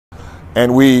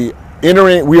and we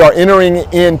are entering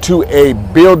into a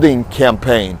building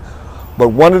campaign. But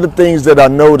one of the things that I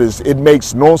noticed, it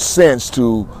makes no sense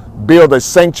to build a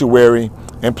sanctuary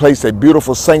and place a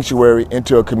beautiful sanctuary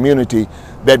into a community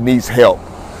that needs help.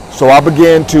 So I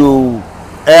began to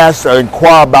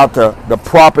inquire about the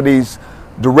properties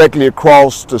directly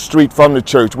across the street from the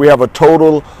church. We have a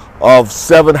total of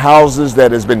 7 houses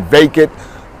that has been vacant.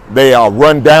 They are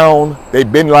run down.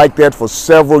 They've been like that for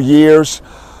several years.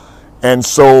 And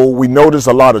so we notice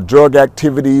a lot of drug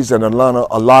activities and a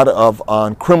lot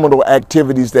of criminal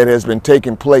activities that has been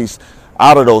taking place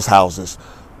out of those houses.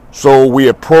 So we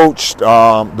approached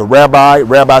the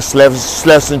Rabbi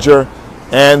Schlesinger,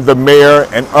 and the mayor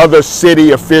and other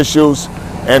city officials,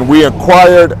 and we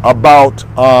inquired about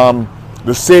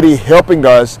the city helping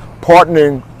us,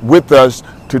 partnering with us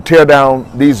to tear down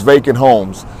these vacant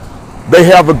homes. They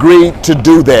have agreed to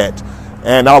do that.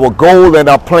 And our goal and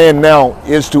our plan now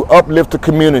is to uplift the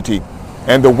community.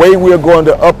 And the way we're going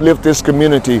to uplift this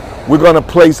community, we're going to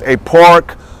place a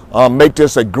park, make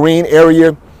this a green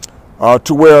area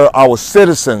to where our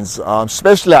citizens,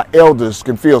 especially our elders,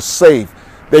 can feel safe.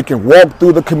 They can walk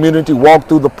through the community, walk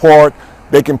through the park.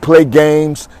 They can play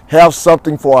games, have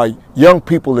something for our young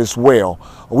people as well.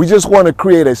 We just want to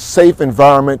create a safe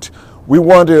environment. We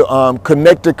want to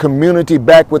connect the community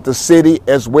back with the city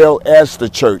as well as the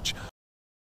church.